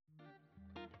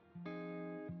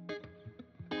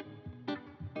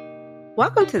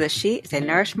Welcome to the She is a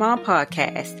Nourished Mom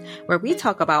podcast, where we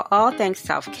talk about all things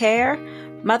self-care,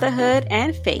 motherhood,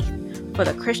 and faith for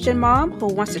the Christian mom who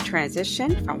wants to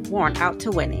transition from worn out to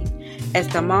winning as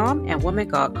the mom and woman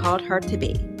God called her to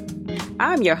be.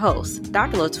 I'm your host,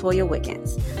 Dr. Latoya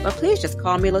Wiggins, but please just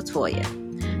call me Latoya.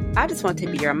 I just want to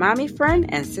be your mommy friend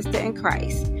and sister in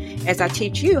Christ as I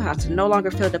teach you how to no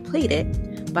longer feel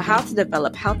depleted, but how to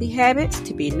develop healthy habits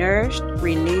to be nourished,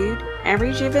 renewed, and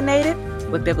rejuvenated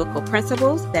with biblical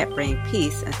principles that bring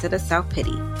peace instead of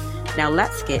self-pity. Now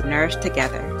let's get nourished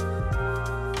together.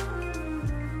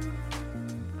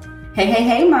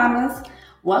 Hey, mamas.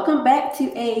 Welcome back to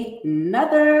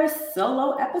another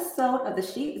solo episode of the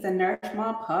She is a Nourished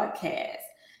Mom podcast.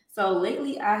 So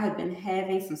lately I have been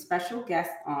having some special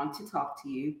guests on to talk to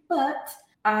you, but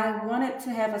I wanted to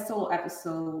have a solo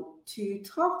episode to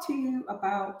talk to you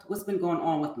about what's been going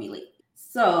on with me lately.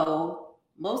 So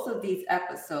most of these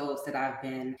episodes that I've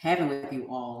been having with you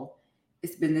all,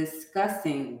 it's been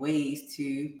discussing ways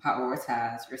to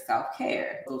prioritize your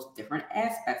self-care, those different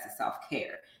aspects of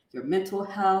self-care, your mental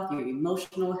health, your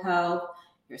emotional health,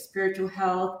 your spiritual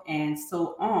health, and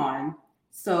so on.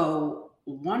 So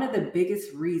one of the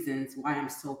biggest reasons why I'm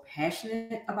so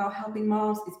passionate about helping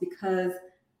moms is because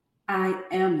I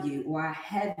am you, or I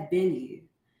have been you.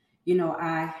 You know,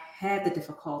 I had the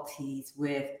difficulties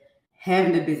with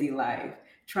having a busy life,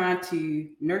 trying to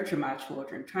nurture my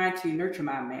children, trying to nurture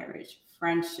my marriage,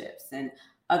 friendships, and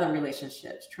other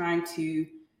relationships, trying to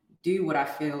do what I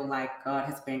feel like God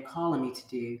has been calling me to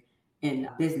do in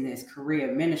business,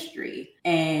 career, ministry.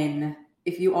 And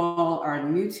if you all are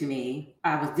new to me,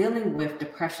 I was dealing with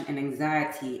depression and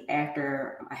anxiety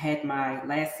after I had my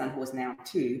last son, who is now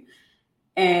 2.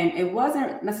 And it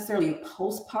wasn't necessarily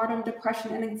postpartum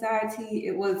depression and anxiety.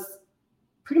 It was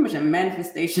pretty much a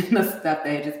manifestation of stuff that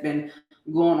had just been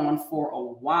going on for a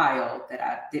while that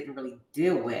I didn't really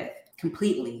deal with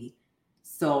completely.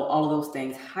 So all of those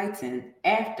things heightened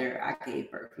after I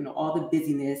gave birth. You know, all the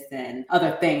busyness and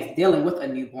other things dealing with a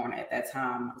newborn at that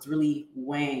time was really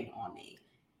weighing on me.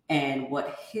 And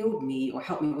what healed me or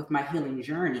helped me with my healing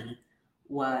journey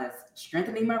was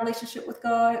strengthening my relationship with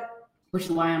God, which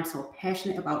is why I'm so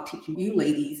passionate about teaching you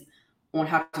ladies on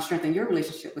how to strengthen your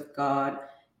relationship with God,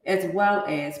 as well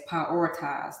as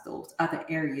prioritize those other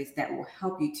areas that will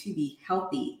help you to be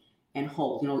healthy and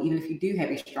whole. You know, even if you do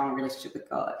have a strong relationship with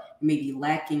God, you may be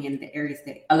lacking in the areas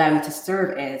that allow you to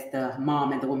serve as the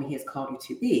mom and the woman He has called you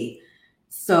to be.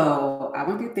 So I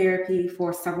went through therapy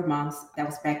for several months. That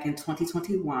was back in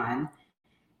 2021.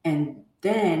 And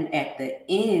then at the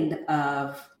end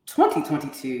of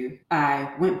 2022,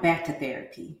 I went back to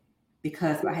therapy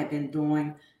because I had been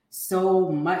doing so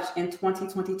much in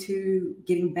 2022,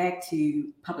 getting back to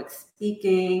public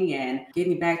speaking and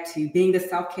getting back to being the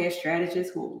self-care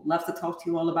strategist who loves to talk to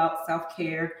you all about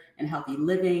self-care and healthy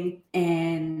living.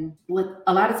 And with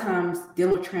a lot of times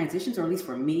dealing with transitions, or at least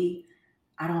for me,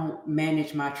 I don't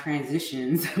manage my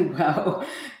transitions well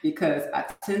because I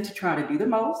tend to try to do the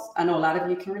most. I know a lot of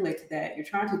you can relate to that. You're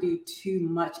trying to do too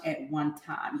much at one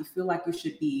time. You feel like you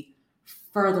should be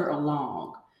further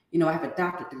along. You know, I have a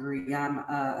doctorate degree. I'm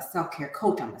a self-care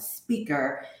coach. I'm a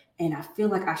speaker, and I feel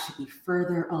like I should be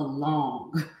further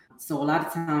along. So a lot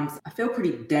of times I feel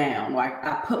pretty down. Like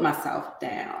I put myself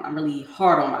down. I'm really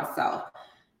hard on myself.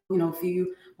 You know, if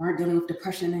you weren't dealing with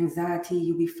depression and anxiety,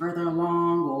 you'd be further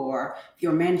along. Or if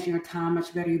you're managing your time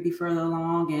much better, you'd be further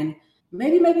along. And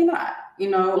maybe not. You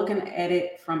know, looking at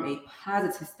it from a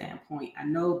positive standpoint, I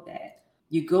know that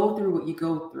you go through what you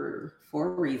go through for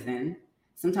a reason.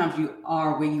 Sometimes you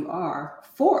are where you are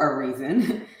for a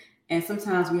reason. And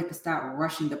sometimes we have to stop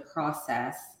rushing the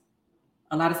process.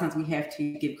 A lot of times we have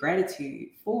to give gratitude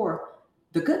for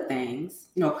the good things,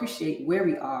 you know, appreciate where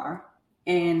we are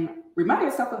and remind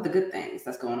yourself of the good things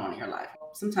that's going on in your life.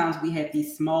 Sometimes we have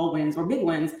these small wins or big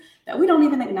wins that we don't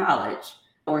even acknowledge,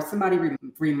 or somebody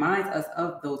reminds us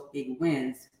of those big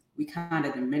wins. We kind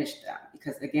of diminish them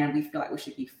because, again, we feel like we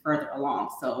should be further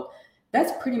along. So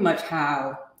that's pretty much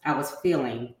how I was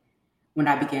feeling when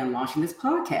I began launching this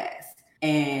podcast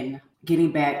and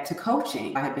getting back to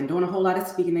coaching. I had been doing a whole lot of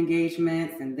speaking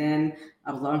engagements, and then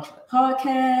I was launching the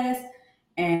podcast,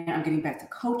 and I'm getting back to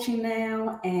coaching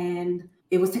now, and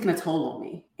it was taking a toll on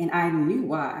me. And I knew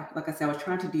why. Like I said, I was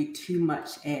trying to do too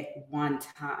much at one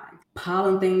time,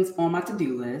 piling things on my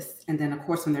to-do list. And then, of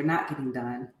course, when they're not getting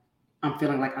done, I'm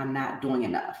feeling like I'm not doing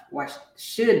enough, or I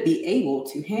should be able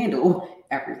to handle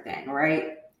everything,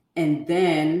 right? And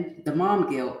then the mom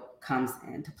guilt comes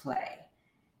into play.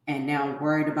 And now I'm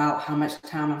worried about how much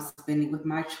time I'm spending with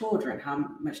my children, how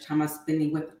much time I'm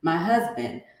spending with my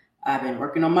husband, I've been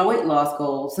working on my weight loss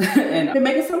goals and I've been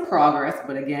making some progress.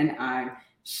 But again, I'm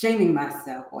shaming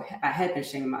myself, or I had been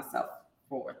shaming myself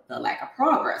for the lack of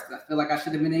progress. I feel like I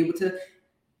should have been able to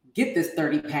get this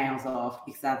 30 pounds off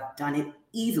because I've done it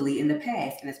easily in the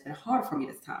past and it's been hard for me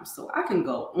this time. So I can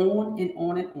go on and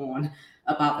on and on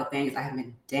about the things I have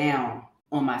been down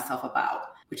on myself about,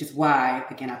 which is why,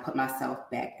 again, I put myself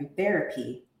back in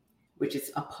therapy, which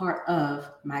is a part of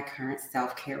my current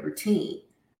self-care routine.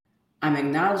 I'm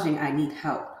acknowledging I need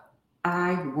help.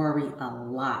 I worry a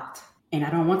lot and I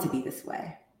don't want to be this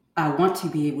way. I want to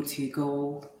be able to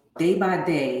go day by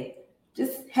day,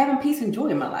 just having peace and joy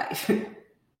in my life.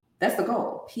 That's the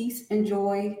goal. Peace and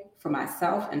joy for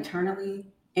myself internally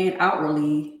and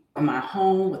outwardly in my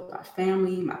home, with my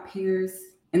family, my peers,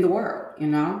 in the world,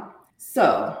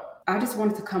 So I just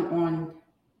wanted to come on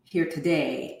here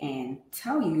today and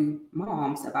tell you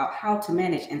moms about how to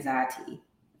manage anxiety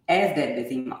as that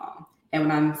busy mom. And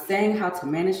when I'm saying how to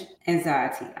manage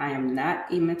anxiety, I am not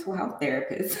a mental health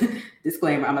therapist.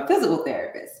 Disclaimer, I'm a physical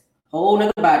therapist. Whole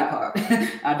nother body part.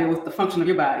 I deal with the function of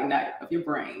your body, not of your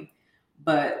brain.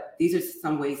 But these are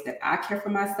some ways that I care for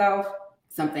myself,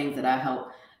 some things that I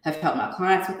have helped my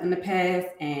clients with in the past,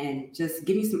 and just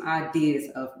give you some ideas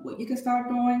of what you can start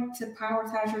doing to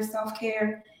prioritize your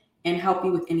self-care and help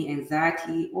you with any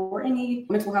anxiety or any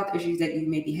mental health issues that you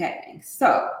may be having.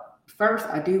 So first,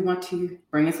 I do want to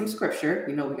bring in some scripture.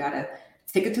 We got to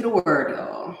take it to the word,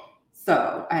 y'all.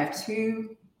 So I have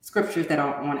 2 scriptures that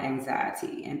are on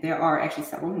anxiety, and there are actually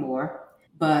several more,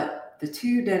 but the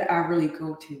 2 that I really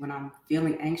go to when I'm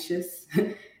feeling anxious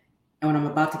and when I'm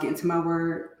about to get into my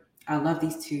word, I love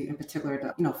these 2 in particular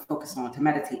to focus on, to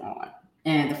meditate on.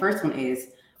 And the first one is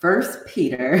 1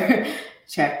 Peter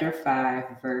chapter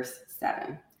 5, verse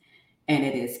 7. And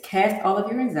it is, cast all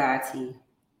of your anxiety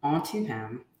onto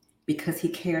him because he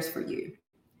cares for you.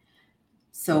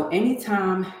 So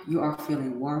anytime you are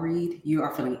feeling worried, you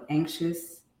are feeling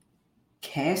anxious,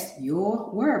 cast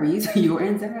your worries, your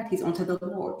anxieties onto the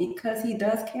Lord because he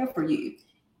does care for you.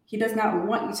 He does not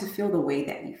want you to feel the way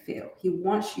that you feel. He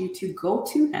wants you to go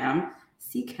to him,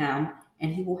 seek him,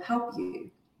 and he will help you.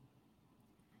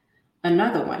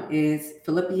 Another one is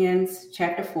Philippians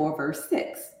chapter 4, verse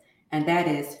 6. And that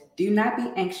is, do not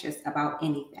be anxious about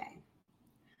anything,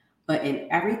 but in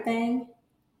everything,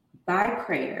 by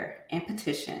prayer and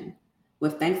petition,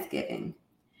 with thanksgiving,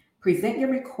 present your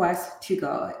requests to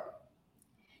God.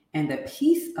 And the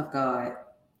peace of God,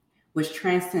 which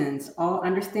transcends all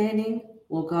understanding,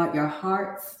 will guard your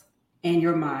hearts and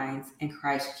your minds in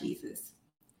Christ Jesus.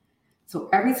 So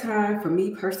every time, for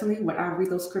me personally, when I read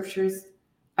those scriptures,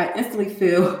 I instantly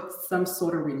feel some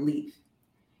sort of relief.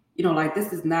 Like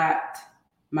this is not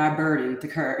my burden to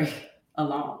carry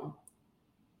alone.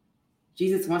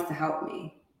 Jesus wants to help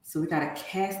me. So we got to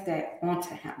cast that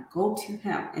onto him, go to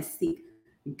him and seek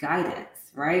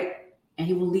guidance, right? And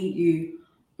he will lead you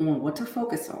on what to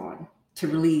focus on to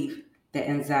relieve the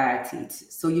anxiety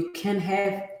so you can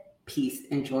have peace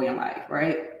and joy in life,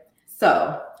 right?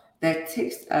 So that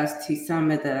takes us to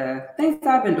some of the things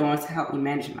I've been doing to help me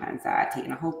manage my anxiety.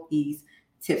 And I hope these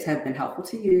tips have been helpful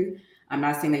to you. I'm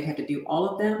not saying that you have to do all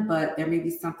of them, but there may be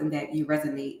something that you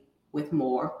resonate with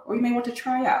more, or you may want to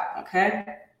try out,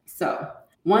 okay? So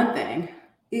one thing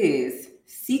is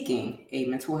seeking a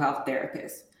mental health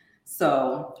therapist.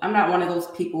 So I'm not one of those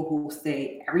people who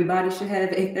say everybody should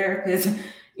have a therapist.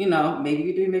 Maybe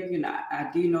you do, maybe you're not. I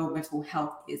do know mental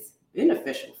health is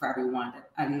beneficial for everyone.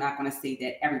 I'm not going to say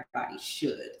that everybody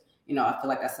should. I feel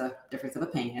like that's a difference of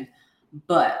opinion.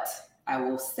 But I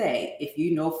will say, if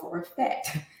you know for a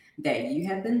fact that you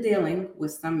have been dealing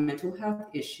with some mental health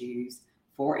issues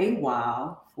for a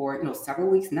while, for several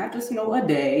weeks, not just a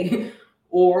day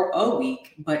or a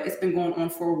week, but it's been going on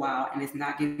for a while and it's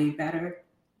not getting better,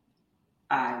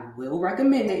 I will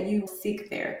recommend that you seek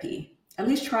therapy. At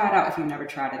least try it out if you've never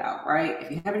tried it out, right?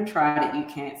 If you haven't tried it, you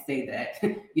can't say that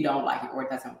you don't like it or it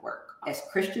doesn't work. As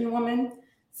Christian women,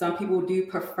 some people do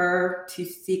prefer to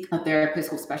seek a therapist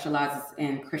who specializes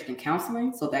in Christian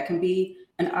counseling. So that can be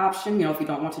an option, if you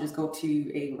don't want to just go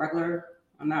to a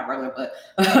a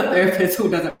therapist who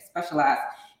doesn't specialize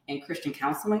in Christian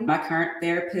counseling. My current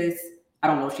therapist, I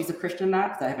don't know if she's a Christian or not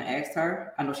because I haven't asked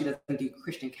her. I know she doesn't do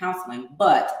Christian counseling,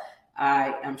 but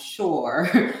I am sure,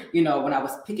 when I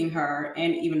was picking her,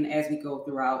 and even as we go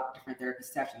throughout different therapy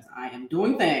sessions, I am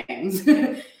doing things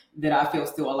that I feel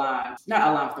still aligned, not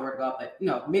aligned with the word of God,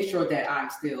 but, make sure that I'm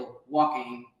still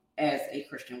walking as a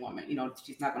Christian woman.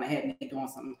 She's not going to have me doing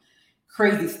some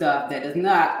crazy stuff that does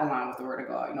not align with the word of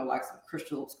God, like some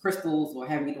crystals or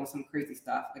have me doing some crazy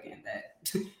stuff, again,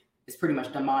 that is pretty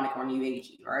much demonic or new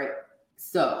agey, right?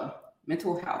 So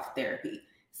mental health therapy.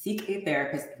 Seek a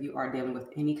therapist if you are dealing with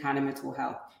any kind of mental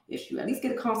health issue. At least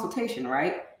get a consultation,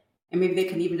 right? And maybe they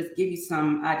can even just give you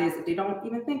some ideas if they don't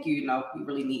even think you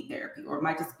really need therapy, or it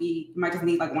might just be you might just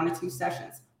need like 1 or 2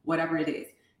 sessions, whatever it is.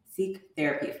 Seek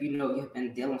therapy if you know you've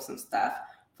been dealing with some stuff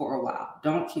for a while.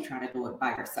 Don't keep trying to do it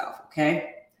by yourself,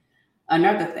 okay?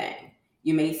 Another thing,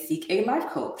 you may seek a life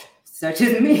coach, such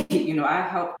as me. I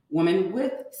help women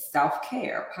with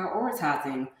self-care,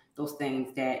 prioritizing those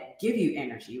things that give you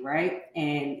energy, right?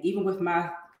 And even with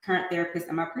my current therapist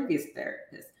and my previous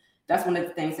therapist, that's one of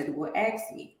the things that they will ask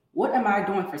me, what am I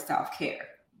doing for self-care?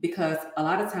 Because a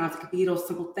lot of times it could be those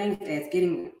simple things as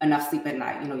getting enough sleep at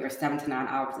night, your 7 to 9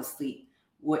 hours of sleep,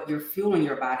 what you're fueling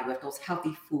your body with, those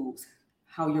healthy foods,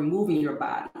 how you're moving your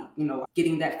body,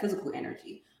 getting that physical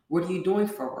energy. What are you doing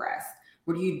for rest?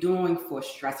 What are you doing for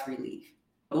stress relief?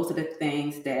 Those are the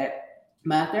things that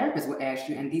my therapist will ask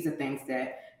you. And these are things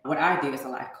that what I do as a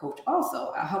life coach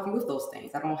also. I help you with those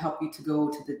things. I don't help you to go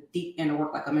to the deep inner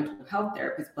work like a mental health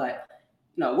therapist, but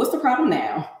what's the problem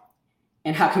now?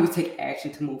 And how can we take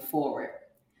action to move forward?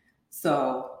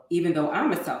 So even though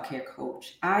I'm a self-care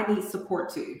coach, I need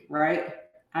support too, right?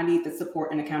 I need the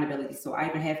support and accountability. So I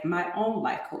even have my own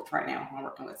life coach right now who I'm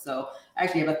working with. So I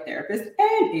actually have a therapist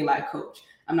and a life coach.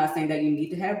 I'm not saying that you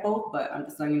need to have both, but I'm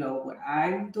just letting you know what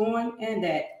I'm doing and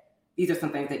that these are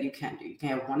some things that you can do. You can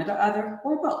have one or the other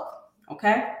or both,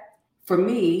 okay? For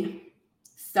me,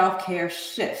 self-care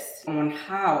shifts on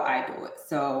how I do it.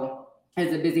 So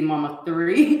as a busy mom of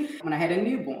 3, when I had a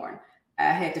newborn,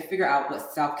 I had to figure out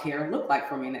what self-care looked like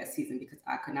for me in that season because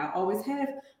I could not always have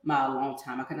my alone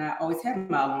time. I could not always have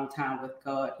my alone time with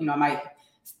God. I might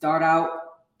start out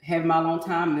having my alone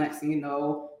time, and next thing you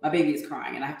know, my baby is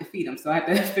crying and I have to feed him. So I have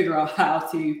to figure out how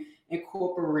to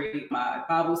incorporate my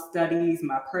Bible studies,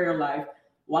 my prayer life,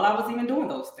 while I was even doing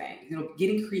those things,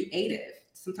 getting creative.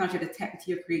 Sometimes you have to tap into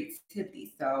your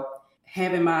creativity. So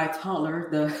having my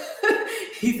toddler,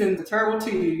 he's in the terrible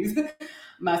twos.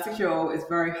 My 6-year-old is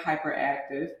very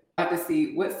hyperactive. I have to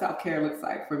see what self-care looks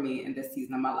like for me in this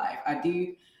season of my life. I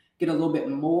do get a little bit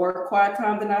more quiet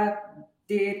time than I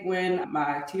did when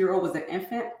my 2-year-old was an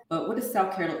infant. But what does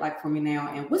self-care look like for me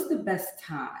now? And what's the best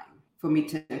time for me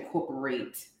to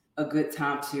incorporate a good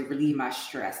time to relieve my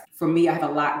stress? For me, I have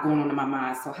a lot going on in my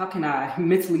mind. So how can I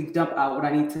mentally dump out what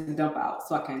I need to dump out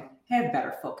so I can have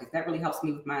better focus? That really helps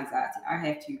me with my anxiety. I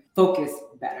have to focus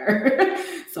better.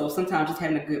 So sometimes just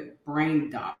having a good brain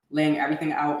dump, laying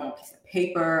everything out on a piece of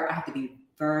paper. I have to be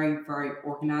very, very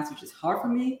organized, which is hard for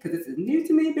me because this is new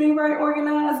to me, being very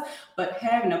organized. But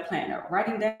having a planner,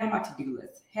 writing down my to-do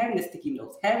list, having the sticky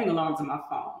notes, having alarms on my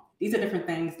phone. These are different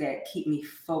things that keep me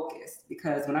focused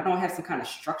because when I don't have some kind of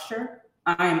structure,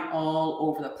 I am all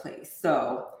over the place.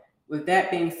 So with that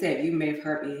being said, you may have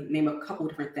heard me name a couple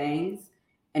different things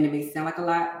and it may sound like a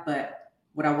lot, but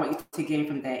what I want you to gain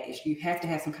from that is you have to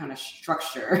have some kind of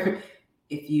structure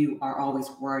if you are always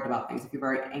worried about things, if you're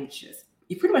very anxious.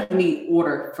 You pretty much need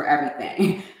order for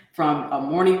everything. From a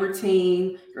morning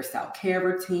routine, your self-care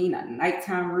routine, a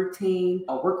nighttime routine,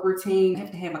 a work routine. You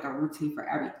have to have like a routine for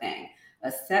everything.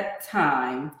 A set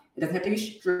time. It doesn't have to be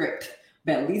strict,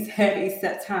 but at least have a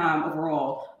set time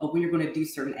overall of when you're going to do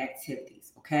certain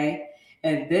activities, okay?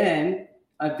 And then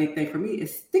a big thing for me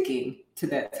is sticking to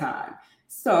that time.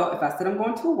 So if I said I'm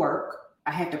going to work,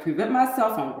 I have to prevent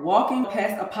myself from walking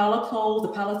past a pile of clothes, a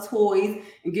pile of toys,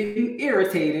 and getting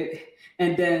irritated,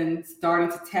 and then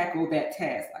starting to tackle that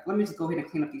task. Like, let me just go ahead and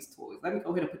clean up these toys. Let me go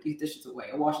ahead and put these dishes away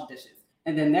or wash the dishes.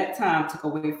 And then that time took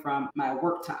away from my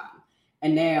work time.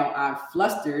 And now I'm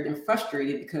flustered and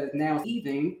frustrated because now it's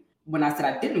evening when I said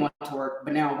I didn't want to work,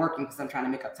 but now I'm working because I'm trying to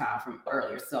make up time from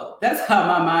earlier. So that's how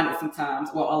my mind is sometimes,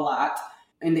 well, a lot,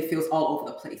 and it feels all over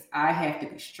the place. I have to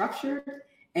be structured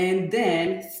and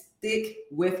then stick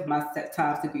with my set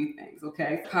times to do things,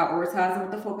 okay? Prioritizing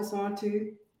what to focus on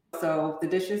too. So the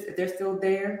dishes, if they're still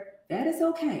there, that is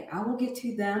okay. I will get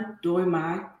to them during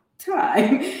my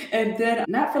time. And then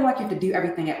not feel like you have to do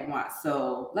everything at once.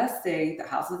 So let's say the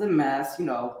house is a mess,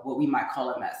 what we might call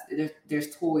a mess.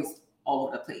 There's toys all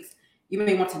over the place. You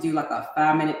may want to do like a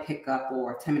 5-minute pickup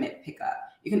or a 10-minute pickup.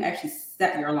 You can actually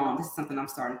set your alarm. This is something I'm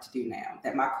starting to do now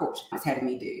that my coach has had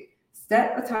me do.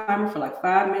 Set a timer for like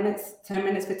 5 minutes, 10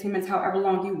 minutes, 15 minutes, however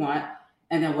long you want.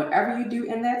 And then whatever you do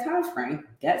in that time frame,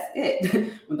 that's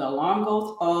it. When the alarm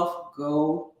goes off,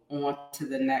 go on to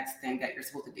the next thing that you're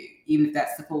supposed to do, even if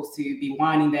that's supposed to be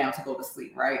winding down to go to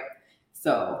sleep, right?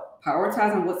 So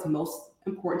prioritizing what's most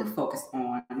important to focus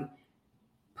on,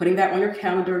 putting that on your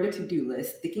calendar, your to-do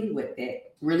list, sticking with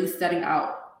it, really setting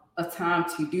out a time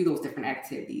to do those different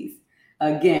activities.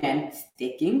 Again,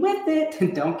 sticking with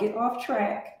it, don't get off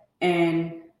track.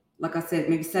 And like I said,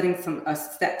 maybe setting a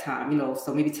set time,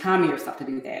 so maybe timing yourself to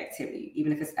do that activity,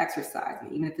 even if it's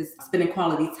exercising, even if it's spending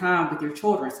quality time with your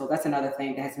children. So that's another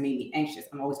thing that has made me anxious.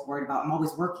 I'm always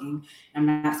working, and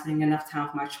I'm not spending enough time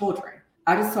with my children.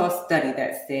 I just saw a study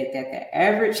that said that the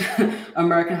average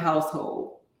American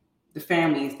household, the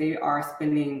families, they are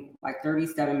spending like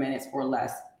 37 minutes or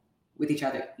less with each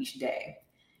other each day.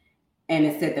 And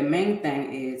it said the main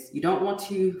thing is you don't want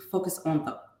to focus on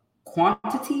the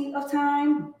quantity of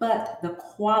time, but the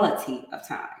quality of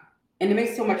time. And it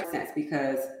makes so much sense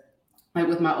because, like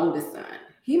with my oldest son,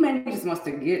 he mainly just wants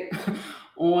to get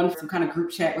on some kind of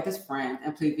group chat with his friends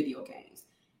and play video games.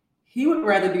 He would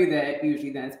rather do that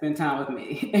usually than spend time with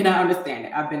me. And I understand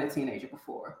it. I've been a teenager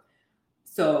before.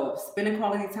 So spending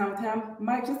quality time with him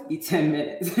might just be 10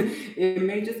 minutes. It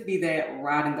may just be that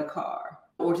ride in the car,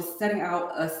 or just setting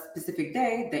out a specific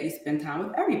day that you spend time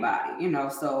with everybody,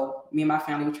 So me and my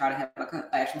family would try to have like an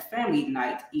actual family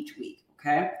night each week,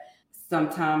 okay?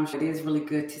 Sometimes it is really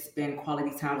good to spend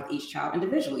quality time with each child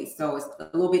individually. So it's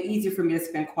a little bit easier for me to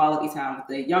spend quality time with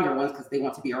the younger ones because they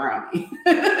want to be around me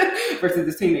versus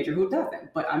this teenager who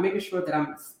doesn't. But I'm making sure that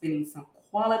I'm spending some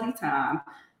quality time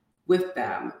with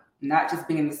them, not just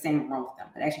being in the same room with them,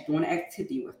 but actually doing an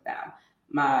activity with them.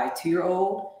 My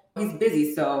 2-year-old, he's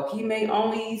busy, so he may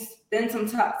only spend some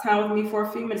time with me for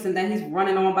a few minutes and then he's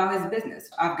running on about his business.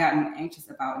 I've gotten anxious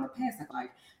about in the past,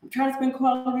 like I'm trying to spend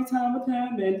quality time with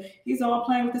him and he's all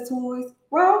playing with the toys.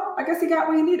 Well, I guess he got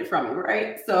what he needed from me,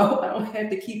 right? So I don't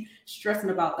have to keep stressing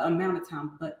about the amount of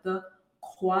time, but the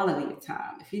quality of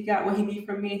time. If he got what he needed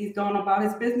from me and he's going about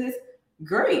his business,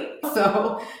 great.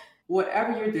 So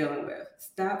whatever you're dealing with,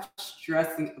 stop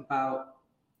stressing about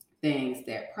things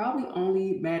that probably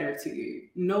only matter to you,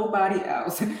 nobody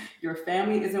else. Your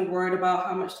family isn't worried about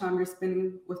how much time you're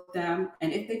spending with them.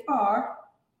 And if they are,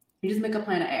 you just make a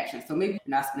plan of action. So maybe you're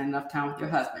not spending enough time with your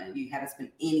husband. You haven't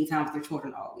spent any time with your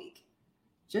children all week.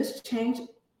 Just change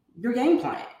your game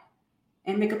plan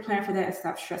and make a plan for that and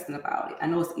stop stressing about it. I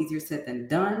know it's easier said than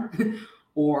done.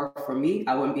 Or for me,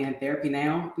 I wouldn't be in therapy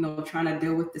now, trying to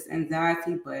deal with this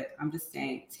anxiety, but I'm just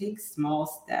saying, take small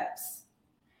steps.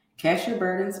 Cast your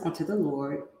burdens onto the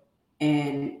Lord.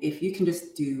 And if you can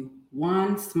just do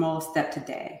one small step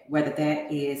today, whether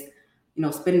that is,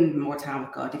 spending more time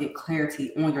with God to get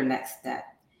clarity on your next step,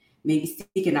 maybe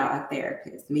seeking out a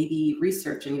therapist, maybe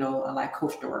researching, a life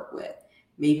coach to work with,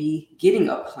 maybe getting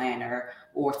a planner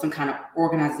or some kind of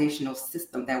organizational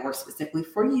system that works specifically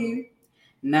for you,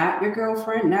 not your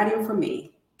girlfriend, not even for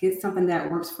me. Get something that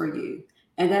works for you.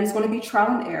 And then it's going to be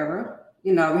trial and error.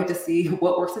 We have to see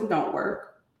what works and don't work,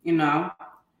 and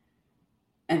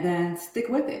then stick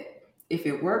with it. If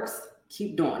it works,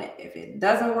 keep doing it. If it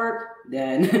doesn't work,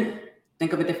 then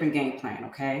think of a different game plan,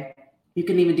 okay? You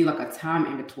can even do like a time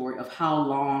inventory of how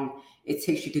long it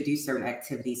takes you to do certain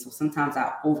activities. So sometimes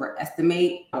I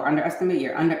overestimate or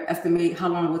underestimate how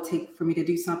long it will take for me to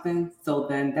do something. So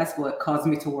then that's what causes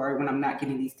me to worry when I'm not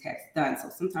getting these tasks done. So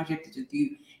sometimes you have to just do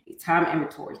a time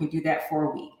inventory. You can do that for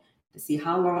a week to see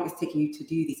how long it's taking you to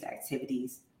do these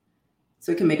activities.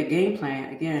 So you can make a game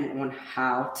plan, again, on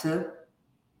how to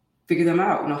figure them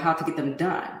out, how to get them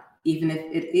done, even if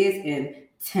it is in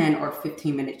 10 or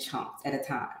 15-minute chunks at a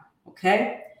time,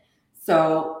 okay?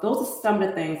 So those are some of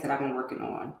the things that I've been working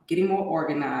on. Getting more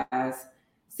organized,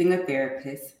 seeing a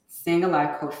therapist, seeing a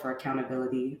life coach for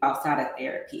accountability outside of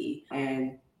therapy,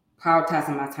 and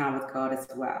prioritizing my time with God as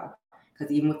well.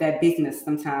 Because even with that busyness,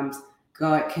 sometimes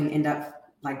God can end up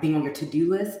like being on your to-do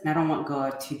list. And I don't want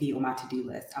God to be on my to-do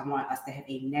list. I want us to have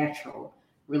a natural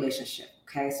relationship,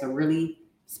 okay? So really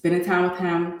spending time with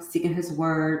him, seeking his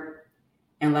word,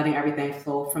 and letting everything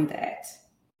flow from that.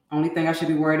 Only thing I should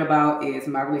be worried about is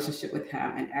my relationship with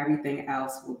him, and everything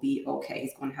else will be okay.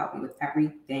 He's going to help me with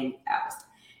everything else.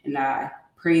 And I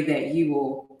pray that you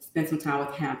will spend some time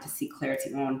with him to seek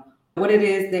clarity on what it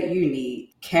is that you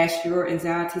need. Cast your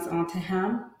anxieties onto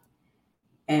him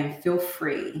and feel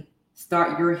free.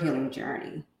 Start your healing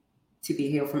journey to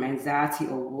be healed from anxiety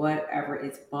or whatever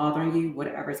is bothering you,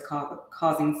 whatever is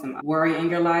causing some worry in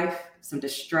your life, some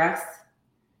distress,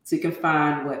 so you can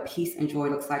find what peace and joy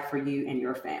looks like for you and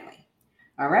your family.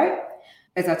 All right?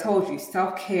 As I told you,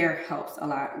 self-care helps a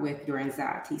lot with your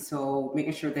anxiety. So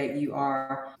making sure that you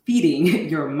are feeding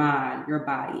your mind, your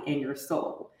body, and your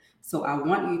soul. So I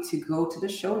want you to go to the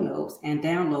show notes and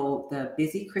download the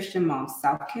Busy Christian Mom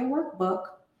Self-Care Workbook.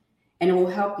 And it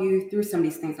will help you through some of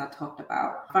these things I talked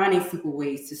about, finding simple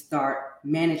ways to start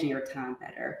managing your time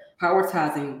better,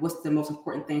 prioritizing what's the most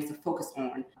important things to focus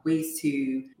on, ways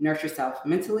to nurture yourself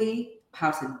mentally, how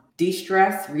to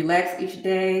de-stress, relax each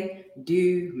day,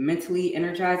 do mentally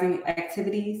energizing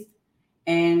activities,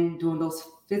 and doing those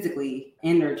physically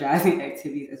energizing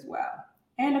activities as well.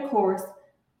 And of course,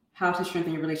 how to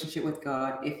strengthen your relationship with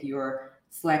God if you're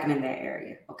slacking in that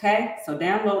area. Okay, so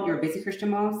download your Busy Christian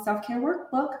Mom Self-Care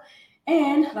Workbook,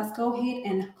 and let's go ahead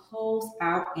and close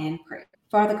out in prayer.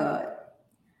 Father God,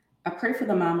 I pray for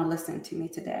the mama listening to me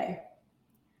today.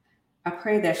 I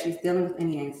pray that she's dealing with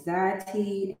any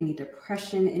anxiety, any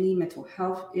depression, any mental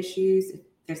health issues. If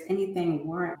there's anything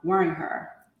worrying her,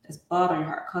 that's bothering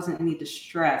her, causing any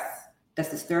distress,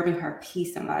 that's disturbing her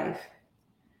peace in life,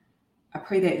 I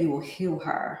pray that you will heal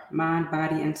her, mind,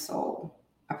 body, and soul.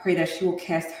 I pray that she will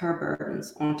cast her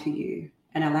burdens onto you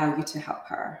and allow you to help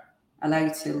her, allow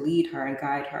you to lead her and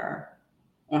guide her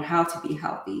on how to be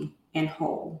healthy and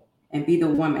whole and be the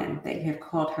woman that you have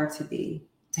called her to be,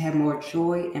 to have more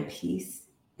joy and peace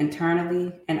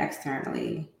internally and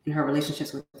externally in her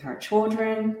relationships with her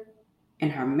children, in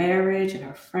her marriage, in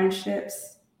her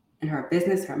friendships, in her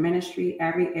business, her ministry,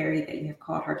 every area that you have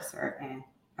called her to serve in.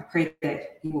 I pray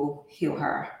that you will heal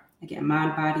her, again,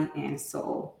 mind, body, and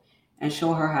soul, and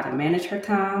show her how to manage her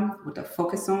time, what to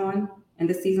focus on in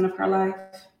this season of her life,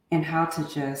 and how to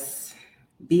just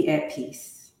be at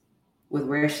peace with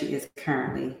where she is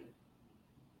currently,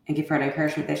 and give her the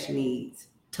encouragement that she needs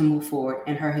to move forward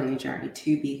in her healing journey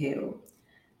to be healed.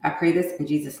 I pray this in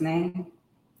Jesus' name.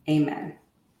 Amen.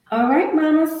 All right,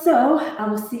 Mama. So I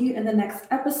will see you in the next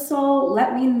episode.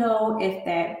 Let me know if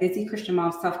that Busy Christian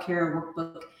Mom Self-Care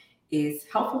Workbook is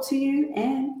helpful to you,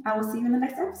 and I will see you in the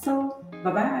next episode.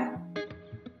 Bye-bye.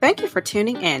 Thank you for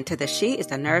tuning in to the She is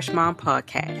the Nourished Mom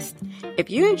podcast. If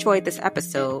you enjoyed this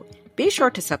episode, be sure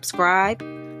to subscribe,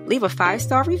 leave a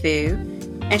 5-star review,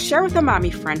 and share with a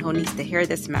mommy friend who needs to hear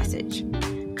this message.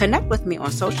 Connect with me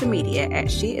on social media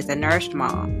at She is a Nourished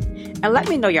Mom, and let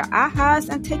me know your ahas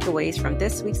and takeaways from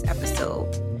this week's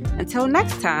episode. Until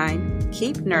next time,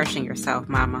 keep nourishing yourself,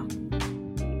 Mama.